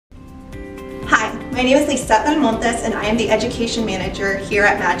My name is Lisette Belmontes and I am the Education Manager here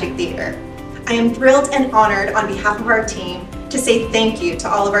at Magik Theater. I am thrilled and honored on behalf of our team to say thank you to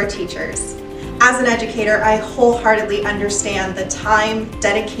all of our teachers. As an educator, I wholeheartedly understand the time,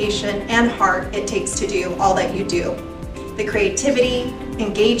 dedication, and heart it takes to do all that you do. The creativity,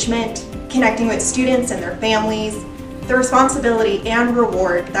 engagement, connecting with students and their families, the responsibility and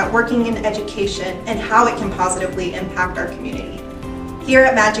reward that working in education and how it can positively impact our community. Here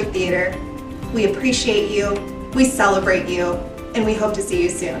at Magik Theater, we appreciate you, we celebrate you, and we hope to see you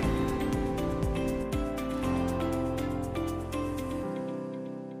soon.